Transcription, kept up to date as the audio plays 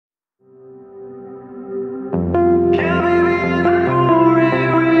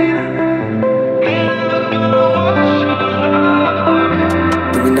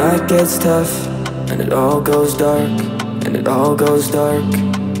gets tough, and it all goes dark, and it all goes dark,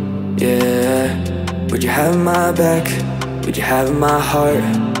 yeah. Would you have my back? Would you have my heart?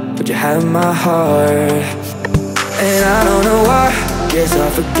 Would you have my heart? And I don't know why, guess I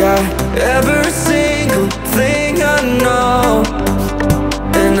forgot every single thing I know.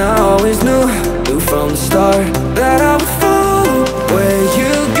 And I always knew from the start that I would follow where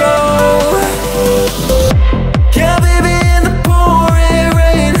you go. Yeah, baby, in the pouring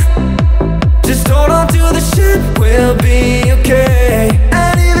rain, just hold on to the ship, we'll be okay.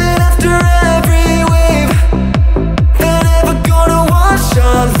 And even after every wave, they're never gonna wash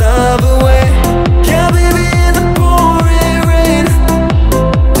our love away. Yeah, baby, in the pouring rain,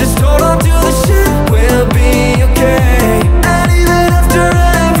 just hold on to the ship, we'll be okay. And even after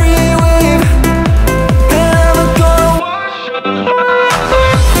every wave, they're never gonna wash our love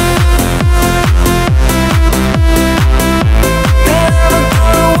away. They're never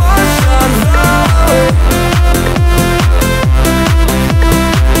gonna wash our love away.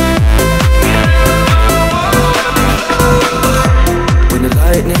 When the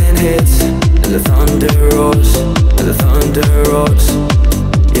lightning hits and the thunder roars, and the thunder roars,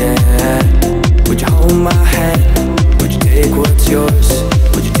 yeah. Would you hold my hand? Would you take what's yours?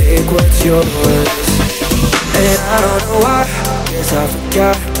 Would you take what's yours? And I don't know why, guess I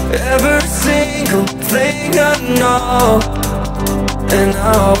forgot every single thing I know. And I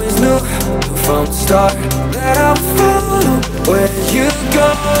always knew from the start that I would follow where you go.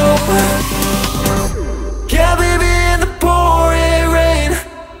 Yeah, baby, in the pouring rain,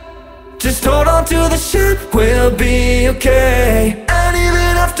 just hold on to the ship, we'll be okay. And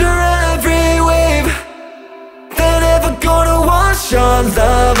even after every wave, they're never gonna wash our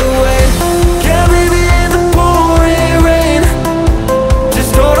love away.